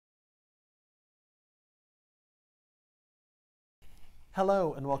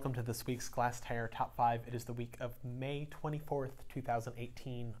Hello and welcome to this week's Glasstire Top 5. It is the week of May 24th,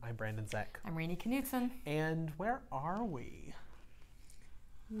 2018. I'm Brandon Zech. I'm Rainey Knudson. And where are we?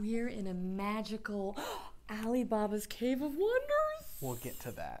 We're in a magical Alibaba's Cave of Wonders. We'll get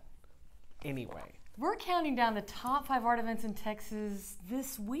to that. Anyway. We're counting down the top 5 art events in Texas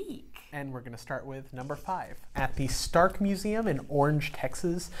this week. And we're going to start with number 5. At the Stark Museum in Orange,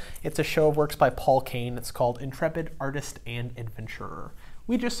 Texas, it's a show of works by Paul Kane. It's called Intrepid Artist and Adventurer.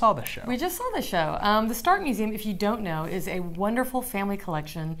 We just saw the show. The Stark Museum, if you don't know, is a wonderful family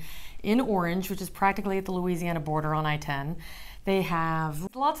collection in Orange, which is practically at the Louisiana border on I-10. They have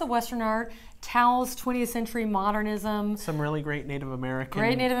lots of Western art, towels, 20th century modernism. Some really great Native American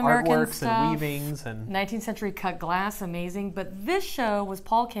artworks stuff, and weavings. And 19th century cut glass, amazing. But this show was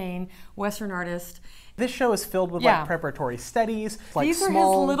Paul Kane, Western artist. This show is filled with like preparatory studies. These are his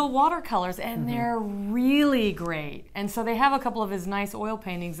little watercolors, and they're really great. And so they have a couple of his nice oil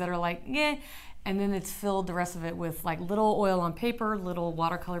paintings that are like, yeah. And then it's filled the rest of it with like little oil on paper, little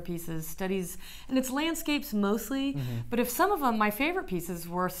watercolor pieces, studies, and it's landscapes mostly. But if some of them, my favorite pieces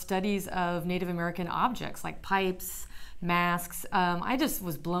were studies of Native American objects like pipes, masks. I just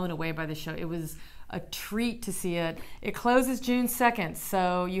was blown away by the show. It was a treat to see it. It closes June 2nd,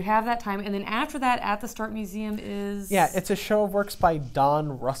 so you have that time. And then after that, at the Stark Museum is... Yeah, it's a show of works by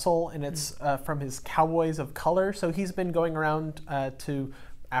Don Russell, and it's from his Cowboys of Color. So he's been going around to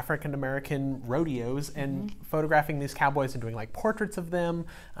African-American rodeos and photographing these cowboys and doing like portraits of them.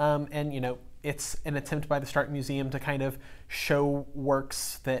 And, you know, it's an attempt by the Stark Museum to kind of show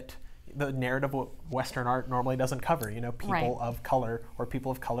works that the narrative of Western art normally doesn't cover, you know, people of color or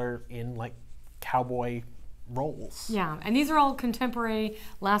people of color in like cowboy roles. Yeah, and these are all contemporary,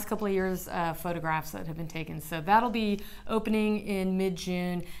 last couple of years photographs that have been taken. So that'll be opening in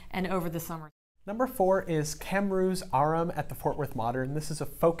mid-June and over the summer. Number 4 is Kamrooz Aram at the Fort Worth Modern. This is a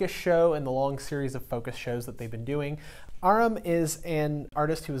focus show in the long series of focus shows that they've been doing. Aram is an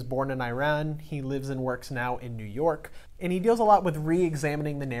artist who was born in Iran. He lives and works now in New York. And he deals a lot with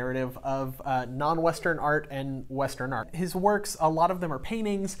re-examining the narrative of non-Western art and Western art. His works, a lot of them are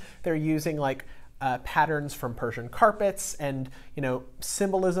paintings. They're using like patterns from Persian carpets and, you know,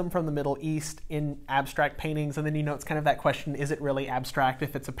 symbolism from the Middle East in abstract paintings. And then, you know, it's kind of that question, is it really abstract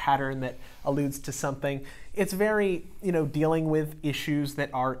if it's a pattern that alludes to something? It's very, you know, dealing with issues that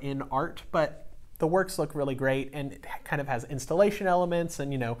are in art, but the works look really great, and it kind of has installation elements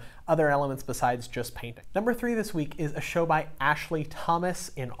and, you know, other elements besides just painting. Number 3 this week is a show by Ashley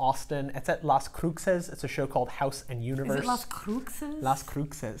Thomas in Austin. It's at Las Cruxes. It's a show called House and Universe. Is it Las Cruxes? Las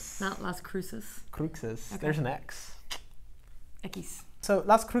Cruxes. Not Las Cruces. Cruxes. Okay. There's an X. X. So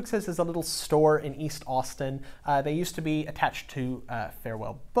Las Cruxes is a little store in East Austin. They used to be attached to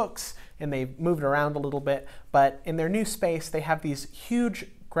Farewell Books, and they've moved around a little bit. But in their new space, they have these huge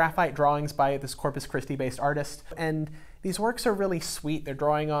graphite drawings by this Corpus Christi-based artist, and these works are really sweet. They're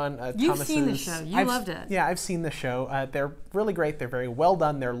drawing on You've seen the show. You loved it. Yeah, I've seen the show. They're really great. They're very well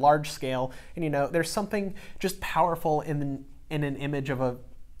done. They're large scale, and you know, there's something just powerful in an image of a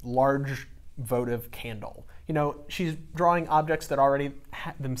large votive candle. You know, she's drawing objects that already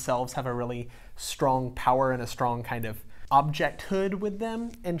themselves have a really strong power and a strong kind of objecthood with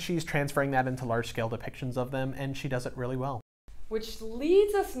them, and she's transferring that into large-scale depictions of them, and she does it really well. Which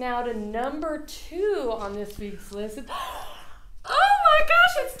leads us now to number 2 on this week's list. Oh my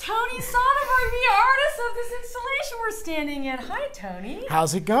gosh, it's Tony Sonnenberg, the artist of this installation we're standing in. Hi, Tony.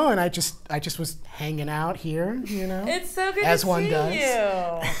 How's it going? I just was hanging out here, you know. It's so good as to one see does.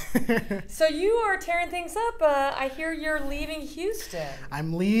 you. So you are tearing things up. I hear you're leaving Houston.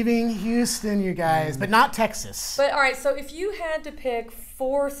 I'm leaving Houston, you guys, but not Texas. But all right, so if you had to pick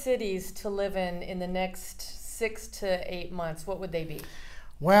 4 cities to live in the next 6 to 8 months, what would they be?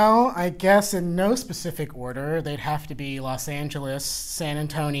 Well, I guess in no specific order, they'd have to be Los Angeles, San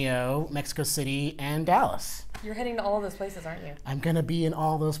Antonio, Mexico City, and Dallas. You're heading to all of those places, aren't you? I'm going to be in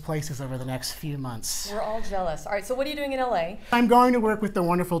all those places over the next few months. We're all jealous. All right, so what are you doing in LA? I'm going to work with the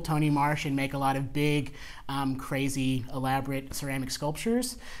wonderful Tony Marsh and make a lot of big, crazy, elaborate ceramic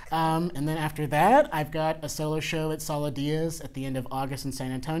sculptures. And then after that, I've got a solo show at Soladias at the end of August in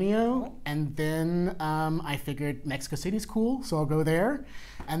San Antonio. Oh. And then I figured Mexico City's cool, so I'll go there.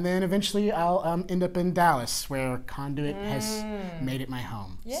 And then eventually I'll end up in Dallas, where Conduit has made it my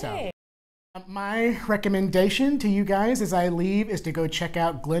home. Yay. So. My recommendation to you guys as I leave is to go check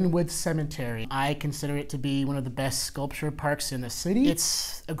out Glenwood Cemetery. I consider it to be one of the best sculpture parks in the city.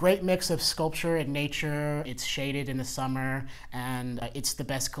 It's a great mix of sculpture and nature. It's shaded in the summer, and it's the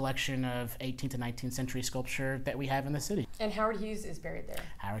best collection of 18th to 19th century sculpture that we have in the city. And Howard Hughes is buried there.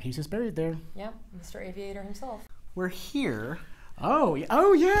 Howard Hughes is buried there. Yep, Mr. Aviator himself. We're here Oh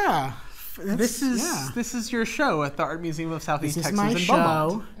yeah. This is your show at the Art Museum of Southeast This is Texas my in show.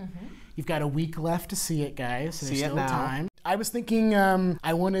 Beaumont. You've got a week left to see it, guys. So See there's it still now. time. I was thinking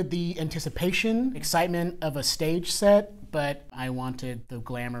I wanted the anticipation, excitement of a stage set, but I wanted the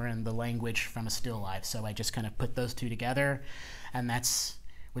glamour and the language from a still life. So I just kind of put those two together, and that's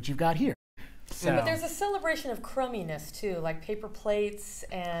what you've got here. So, But there's a celebration of crumminess too, like paper plates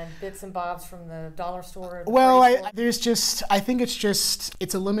and bits and bobs from the dollar store. well, I think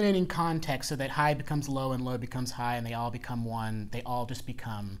it's eliminating context so that high becomes low and low becomes high, and they all become one. They all just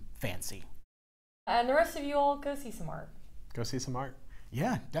become fancy. And the rest of you all go see some art. Go see some art.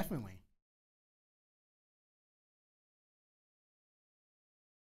 Yeah, definitely.